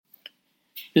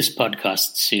This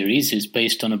podcast series is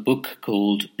based on a book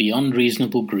called Beyond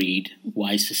Reasonable Greed: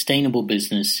 Why Sustainable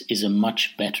Business is a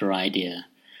Much Better Idea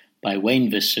by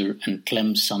Wayne Visser and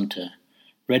Clem Sunter,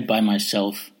 read by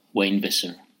myself, Wayne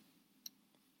Visser.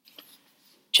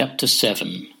 Chapter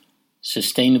 7: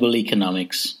 Sustainable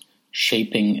Economics: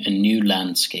 Shaping a New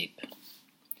Landscape.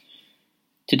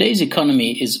 Today's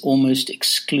economy is almost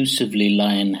exclusively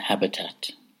lion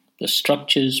habitat. The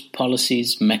structures,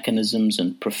 policies, mechanisms,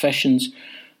 and professions,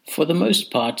 for the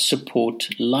most part,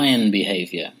 support lion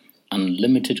behavior: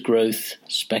 unlimited growth,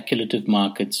 speculative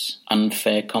markets,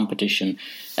 unfair competition,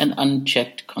 and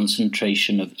unchecked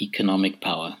concentration of economic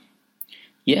power.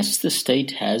 Yes, the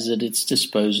state has at its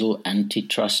disposal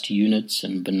antitrust units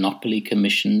and monopoly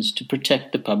commissions to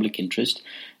protect the public interest,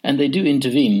 and they do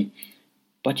intervene.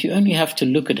 But you only have to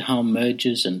look at how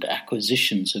mergers and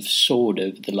acquisitions have soared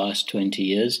over the last 20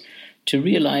 years to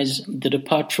realize that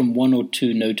apart from one or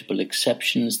two notable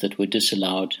exceptions that were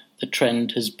disallowed, the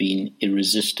trend has been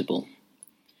irresistible.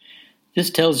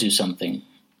 This tells you something.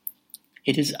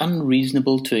 It is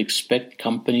unreasonable to expect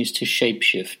companies to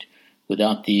shapeshift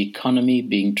without the economy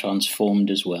being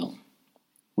transformed as well.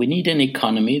 We need an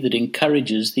economy that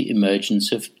encourages the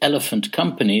emergence of elephant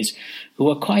companies who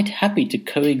are quite happy to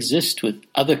coexist with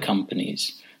other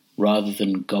companies rather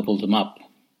than gobble them up.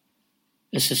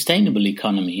 A sustainable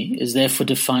economy is therefore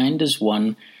defined as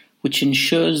one which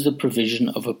ensures the provision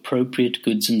of appropriate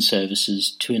goods and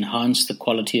services to enhance the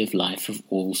quality of life of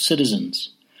all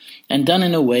citizens, and done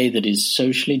in a way that is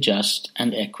socially just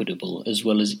and equitable, as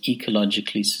well as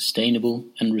ecologically sustainable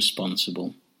and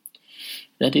responsible.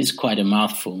 That is quite a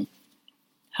mouthful.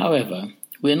 However,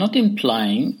 we are not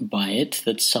implying by it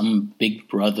that some big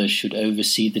brother should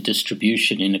oversee the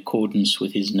distribution in accordance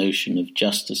with his notion of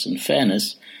justice and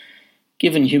fairness.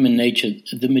 Given human nature,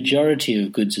 the majority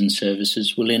of goods and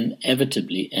services will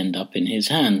inevitably end up in his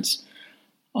hands.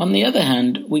 On the other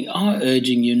hand, we are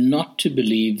urging you not to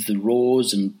believe the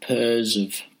roars and purrs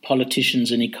of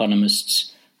politicians and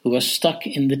economists who are stuck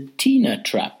in the TINA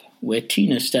trap, where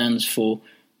TINA stands for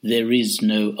there is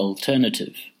no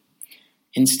alternative.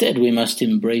 Instead, we must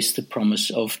embrace the promise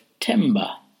of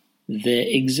TEMBA. There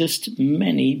exist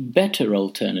many better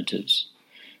alternatives,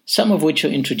 some of which are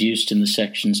introduced in the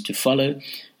sections to follow,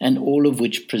 and all of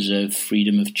which preserve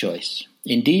freedom of choice.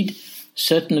 Indeed,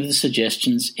 certain of the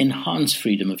suggestions enhance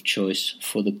freedom of choice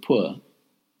for the poor.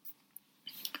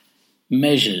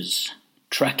 Measures: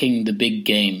 tracking the big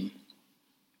game.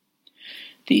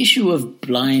 The issue of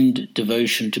blind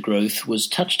devotion to growth was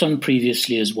touched on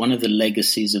previously as one of the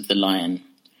legacies of the lion.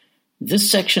 This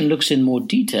section looks in more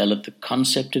detail at the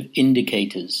concept of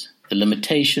indicators, the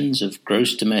limitations of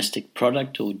gross domestic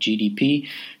product or GDP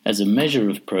as a measure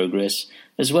of progress,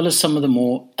 as well as some of the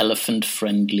more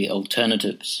elephant-friendly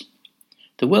alternatives.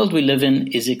 The world we live in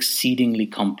is exceedingly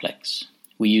complex.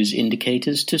 We use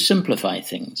indicators to simplify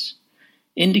things.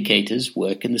 Indicators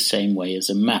work in the same way as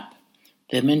a map.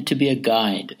 They're meant to be a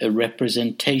guide, a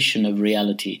representation of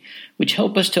reality, which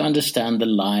help us to understand the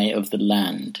lie of the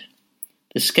land.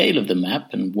 The scale of the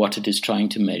map and what it is trying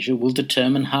to measure will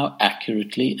determine how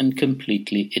accurately and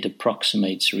completely it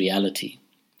approximates reality.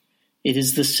 It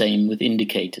is the same with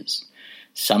indicators.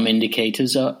 Some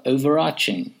indicators are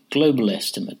overarching, global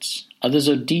estimates. Others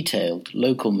are detailed,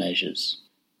 local measures.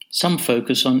 Some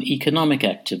focus on economic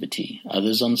activity,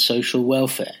 others on social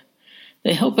welfare.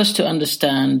 They help us to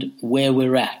understand where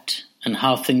we're at and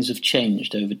how things have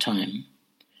changed over time.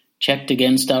 Checked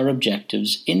against our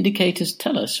objectives, indicators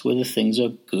tell us whether things are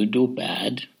good or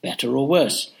bad, better or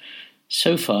worse.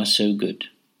 So far, so good.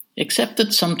 Except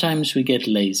that sometimes we get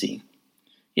lazy.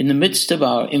 In the midst of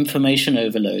our information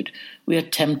overload, we are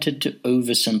tempted to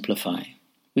oversimplify.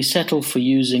 We settle for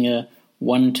using a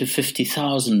 1 to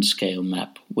 50,000 scale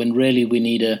map when really we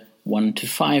need a 1 to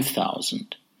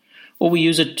 5,000. Or we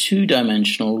use a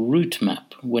two-dimensional route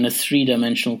map when a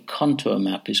three-dimensional contour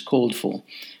map is called for.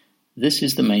 This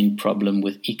is the main problem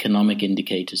with economic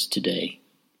indicators today.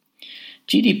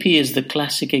 GDP is the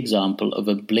classic example of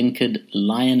a blinkered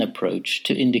lion approach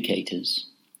to indicators.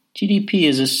 GDP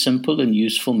is a simple and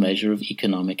useful measure of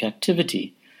economic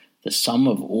activity, the sum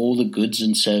of all the goods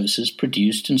and services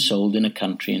produced and sold in a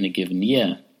country in a given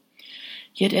year.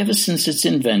 Yet ever since its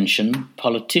invention,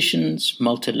 politicians,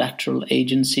 multilateral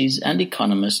agencies, and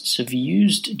economists have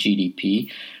used GDP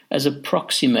as a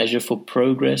proxy measure for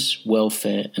progress,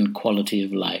 welfare, and quality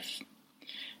of life.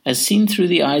 As seen through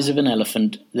the eyes of an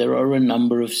elephant, there are a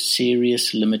number of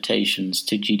serious limitations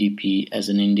to GDP as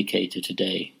an indicator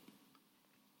today.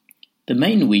 The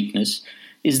main weakness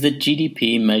is that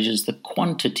GDP measures the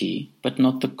quantity but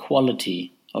not the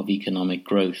quality of economic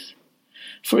growth.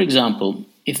 For example,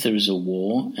 if there is a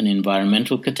war, an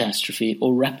environmental catastrophe,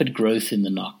 or rapid growth in the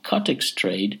narcotics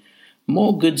trade,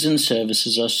 more goods and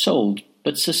services are sold,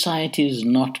 but society is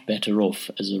not better off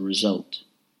as a result.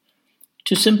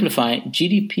 To simplify,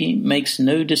 GDP makes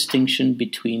no distinction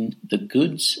between the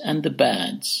goods and the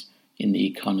bads in the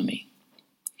economy.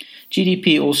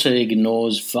 GDP also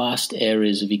ignores vast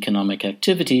areas of economic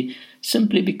activity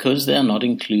simply because they are not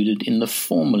included in the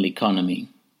formal economy.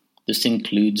 This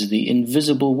includes the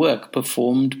invisible work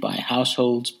performed by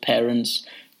households, parents,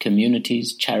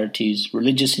 communities, charities,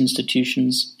 religious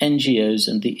institutions, NGOs,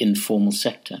 and the informal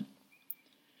sector.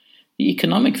 The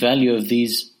economic value of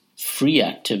these free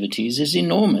activities is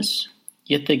enormous,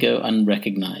 yet they go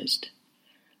unrecognized.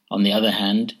 On the other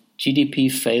hand,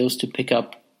 GDP fails to pick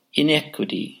up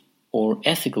inequity or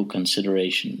ethical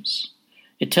considerations.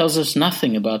 It tells us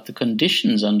nothing about the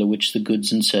conditions under which the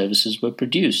goods and services were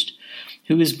produced,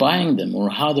 who is buying them, or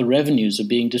how the revenues are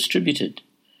being distributed.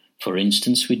 For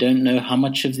instance, we don't know how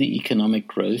much of the economic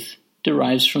growth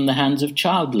derives from the hands of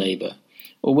child labor,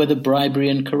 or whether bribery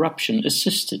and corruption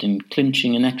assisted in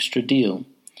clinching an extra deal.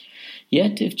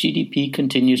 Yet, if GDP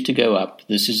continues to go up,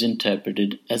 this is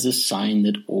interpreted as a sign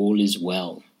that all is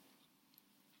well.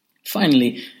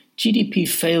 Finally, GDP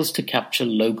fails to capture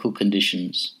local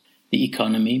conditions. The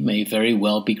economy may very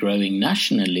well be growing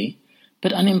nationally,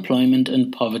 but unemployment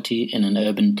and poverty in an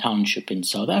urban township in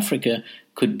South Africa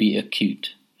could be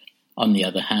acute. On the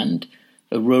other hand,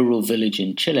 a rural village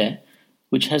in Chile,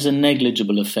 which has a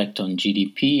negligible effect on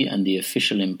GDP and the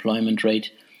official employment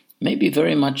rate, may be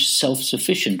very much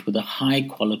self-sufficient with a high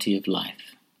quality of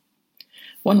life.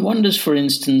 One wonders, for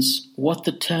instance, what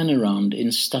the turnaround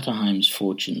in Stutterheim's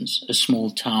fortunes, a small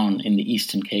town in the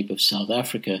Eastern Cape of South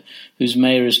Africa, whose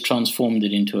mayor has transformed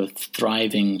it into a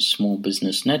thriving small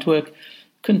business network,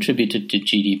 contributed to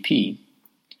GDP.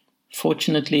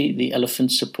 Fortunately, the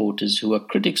Elephant supporters who are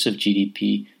critics of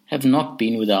GDP have not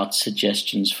been without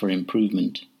suggestions for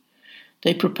improvement.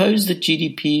 They propose that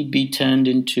GDP be turned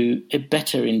into a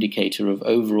better indicator of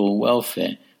overall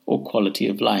welfare or quality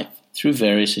of life through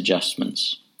various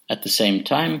adjustments. At the same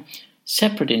time,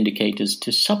 separate indicators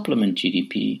to supplement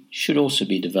GDP should also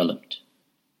be developed.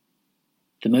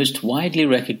 The most widely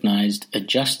recognized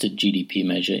adjusted GDP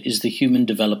measure is the Human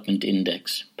Development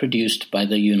Index, produced by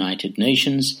the United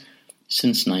Nations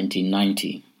since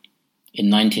 1990.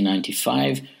 In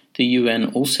 1995, the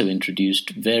UN also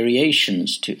introduced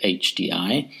variations to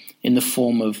HDI in the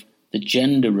form of the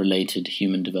Gender-Related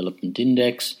Human Development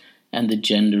Index and the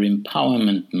Gender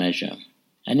Empowerment Measure,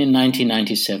 and in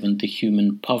 1997 the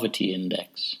Human Poverty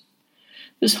Index.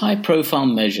 This high-profile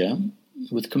measure,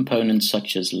 with components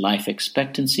such as life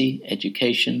expectancy,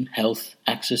 education, health,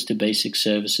 access to basic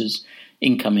services,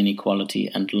 income inequality,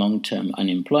 and long-term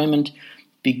unemployment,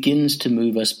 begins to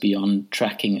move us beyond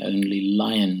tracking only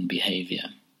lion behavior.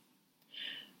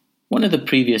 One of the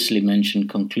previously mentioned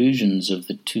conclusions of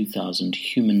the 2000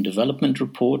 Human Development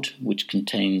Report, which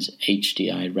contains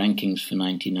HDI rankings for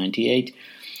 1998,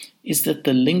 is that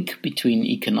the link between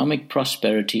economic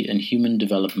prosperity and human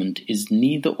development is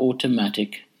neither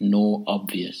automatic nor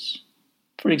obvious.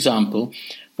 For example,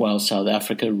 while South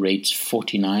Africa rates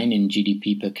 49 in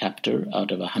GDP per capita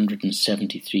out of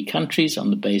 173 countries on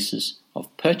the basis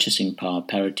of purchasing power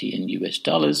parity in US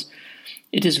dollars,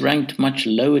 it is ranked much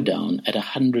lower down at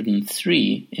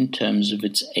 103 in terms of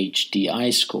its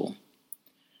HDI score.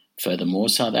 Furthermore,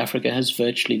 South Africa has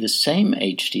virtually the same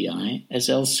HDI as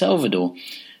El Salvador,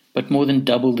 but more than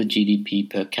double the GDP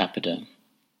per capita.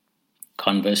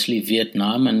 Conversely,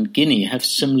 Vietnam and Guinea have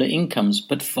similar incomes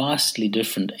but vastly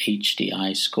different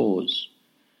HDI scores.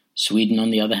 Sweden,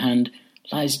 on the other hand,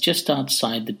 lies just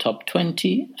outside the top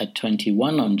 20 at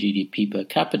 21 on GDP per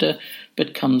capita,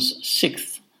 but comes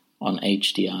sixth on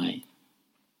HDI.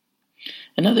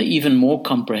 Another even more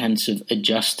comprehensive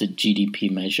adjusted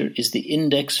GDP measure is the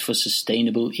Index for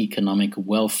Sustainable Economic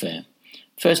Welfare,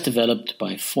 first developed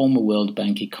by former World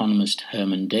Bank economist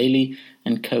Herman Daly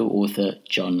and co-author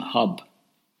John Hobb.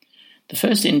 The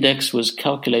first index was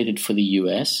calculated for the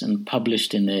US and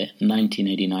published in their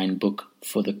 1989 book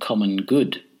For the Common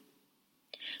Good.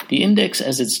 The index,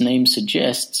 as its name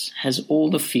suggests, has all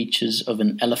the features of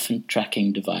an elephant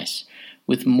tracking device,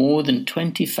 with more than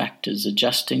 20 factors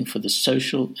adjusting for the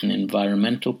social and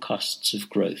environmental costs of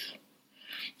growth.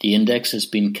 The index has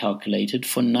been calculated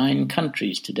for 9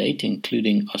 countries to date,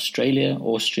 including Australia,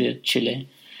 Austria, Chile,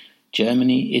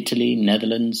 Germany, Italy,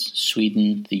 Netherlands,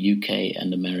 Sweden, the UK,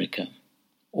 and America.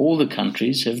 All the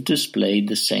countries have displayed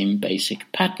the same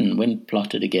basic pattern when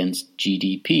plotted against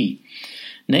GDP,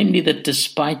 namely that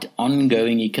despite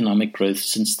ongoing economic growth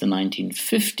since the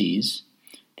 1950s,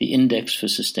 the Index for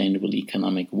Sustainable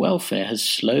Economic Welfare has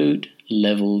slowed,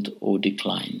 leveled, or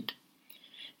declined.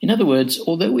 In other words,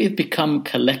 although we have become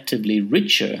collectively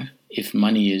richer, if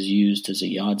money is used as a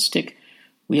yardstick,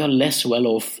 we are less well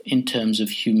off in terms of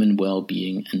human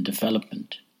well-being and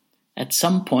development. At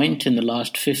some point in the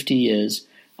last 50 years,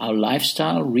 our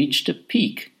lifestyle reached a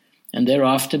peak and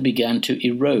thereafter began to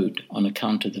erode on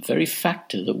account of the very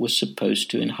factor that was supposed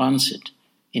to enhance it,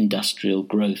 industrial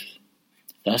growth.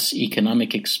 Thus,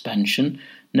 economic expansion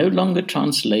no longer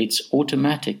translates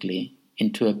automatically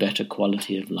into a better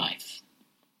quality of life.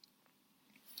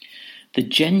 The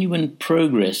Genuine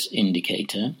Progress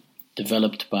Indicator,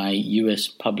 developed by U.S.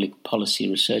 public policy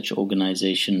research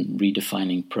organization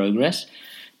Redefining Progress,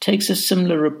 takes a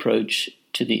similar approach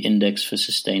to the Index for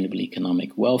Sustainable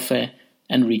Economic Welfare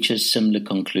and reaches similar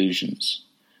conclusions.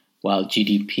 While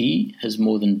GDP has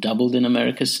more than doubled in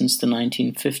America since the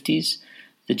 1950s,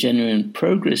 the Genuine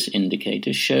Progress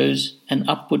Indicator shows an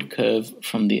upward curve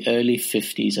from the early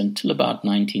 50s until about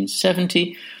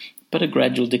 1970, but a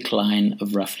gradual decline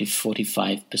of roughly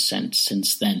 45%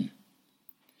 since then.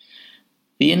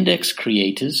 The index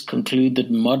creators conclude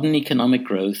that modern economic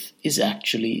growth is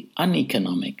actually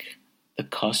uneconomic. The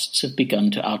costs have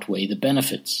begun to outweigh the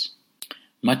benefits.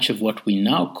 Much of what we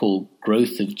now call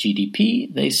growth of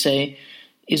GDP, they say,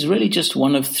 is really just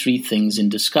one of three things in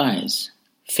disguise: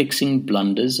 fixing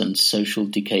blunders and social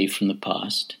decay from the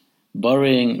past,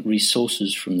 borrowing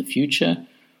resources from the future,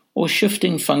 or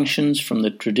shifting functions from the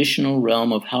traditional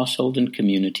realm of household and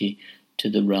community to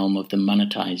the realm of the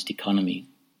monetized economy.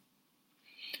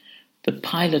 The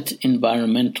Pilot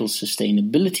Environmental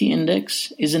Sustainability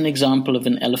Index is an example of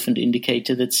an elephant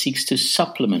indicator that seeks to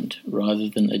supplement rather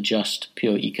than adjust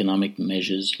pure economic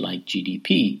measures like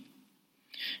GDP.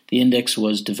 The index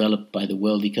was developed by the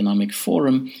World Economic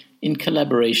Forum in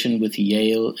collaboration with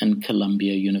Yale and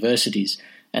Columbia universities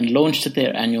and launched at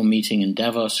their annual meeting in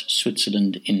Davos,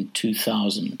 Switzerland in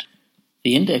 2000.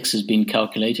 The index has been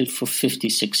calculated for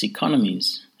 56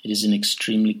 economies. It is an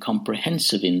extremely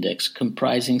comprehensive index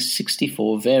comprising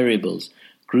 64 variables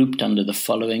grouped under the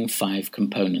following 5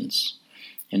 components: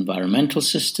 environmental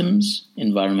systems,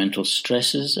 environmental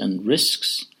stresses and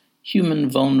risks, human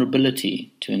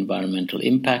vulnerability to environmental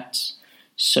impacts,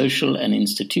 social and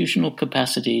institutional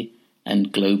capacity,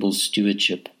 and global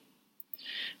stewardship.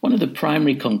 One of the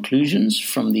primary conclusions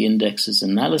from the index's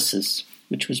analysis,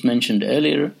 which was mentioned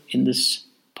earlier in this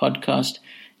podcast,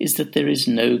 is that there is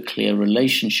no clear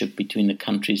relationship between the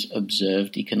country's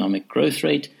observed economic growth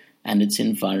rate and its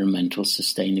environmental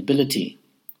sustainability.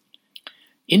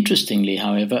 Interestingly,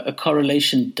 however, a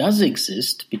correlation does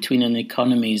exist between an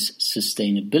economy's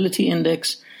sustainability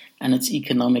index and its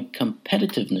economic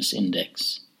competitiveness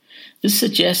index. This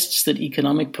suggests that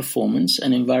economic performance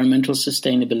and environmental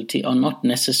sustainability are not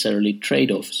necessarily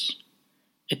trade-offs.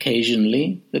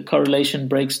 Occasionally, the correlation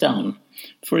breaks down.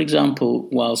 For example,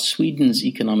 while Sweden's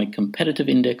economic competitive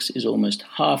index is almost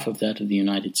half of that of the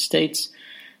United States,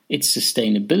 its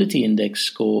sustainability index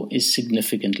score is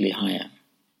significantly higher.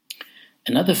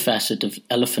 Another facet of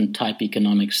elephant-type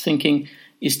economics thinking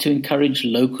is to encourage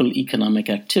local economic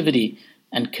activity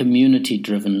and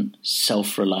community-driven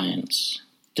self-reliance.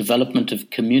 Development of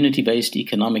community-based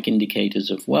economic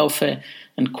indicators of welfare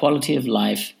and quality of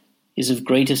life is of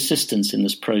great assistance in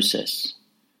this process.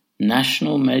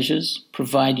 National measures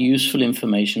provide useful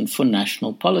information for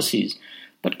national policies,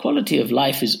 but quality of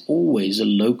life is always a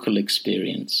local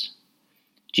experience.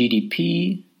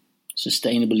 GDP,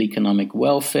 sustainable economic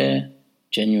welfare,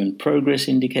 genuine progress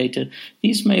indicator,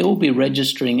 these may all be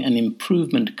registering an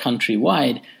improvement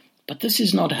countrywide, but this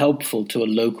is not helpful to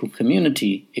a local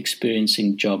community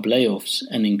experiencing job layoffs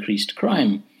and increased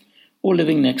crime, or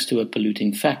living next to a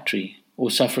polluting factory, or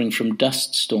suffering from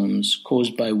dust storms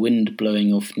caused by wind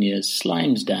blowing off near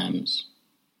slimes dams.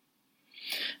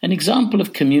 An example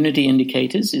of community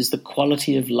indicators is the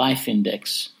Quality of Life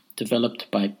Index, developed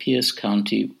by Pierce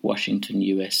County, Washington,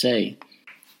 USA.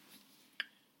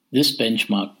 This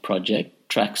benchmark project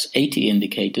tracks 80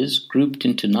 indicators grouped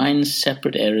into 9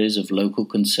 separate areas of local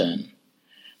concern.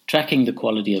 Tracking the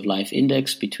Quality of Life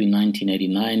Index between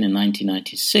 1989 and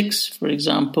 1996, for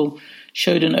example,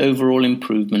 showed an overall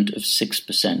improvement of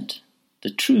 6%. The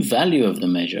true value of the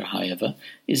measure, however,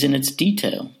 is in its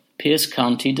detail. Pierce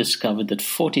County discovered that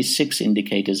 46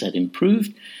 indicators had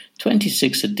improved,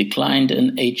 26 had declined,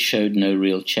 and 8 showed no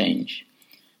real change.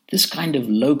 This kind of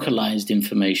localized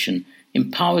information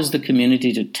empowers the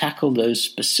community to tackle those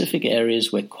specific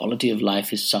areas where quality of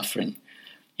life is suffering,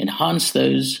 enhance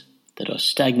those that are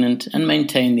stagnant, and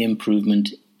maintain the improvement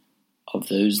of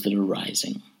those that are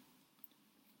rising.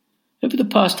 Over the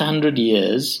past 100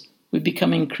 years, we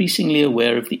become increasingly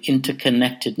aware of the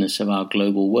interconnectedness of our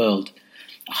global world.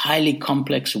 A highly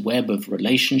complex web of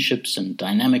relationships and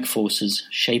dynamic forces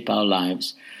shape our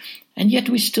lives, and yet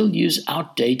we still use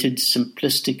outdated,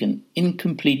 simplistic, and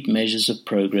incomplete measures of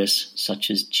progress such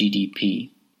as GDP.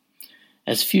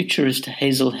 As futurist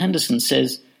Hazel Henderson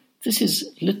says, this is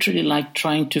literally like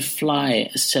trying to fly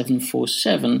a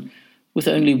 747 with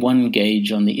only one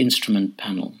gauge on the instrument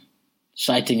panel.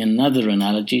 Citing another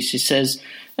analogy, she says,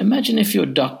 imagine if your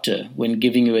doctor, when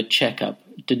giving you a checkup,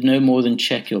 did no more than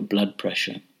check your blood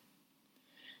pressure.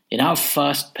 In our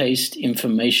fast-paced,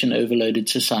 information-overloaded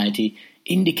society,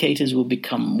 indicators will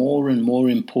become more and more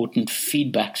important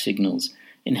feedback signals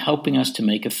in helping us to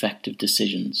make effective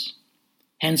decisions.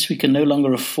 Hence, we can no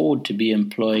longer afford to be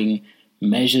employing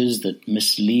measures that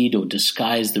mislead or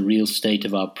disguise the real state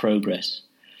of our progress.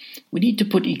 We need to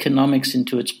put economics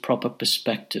into its proper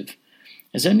perspective,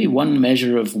 as only one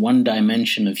measure of one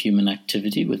dimension of human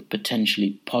activity with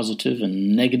potentially positive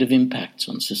and negative impacts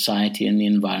on society and the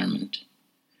environment.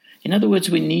 In other words,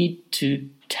 we need to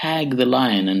tag the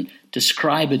lion and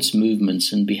describe its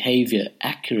movements and behavior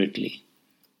accurately.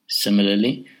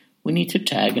 Similarly, we need to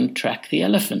tag and track the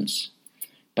elephants.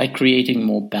 By creating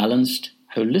more balanced,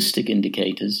 holistic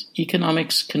indicators,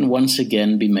 economics can once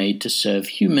again be made to serve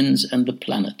humans and the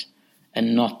planet,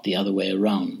 and not the other way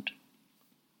around.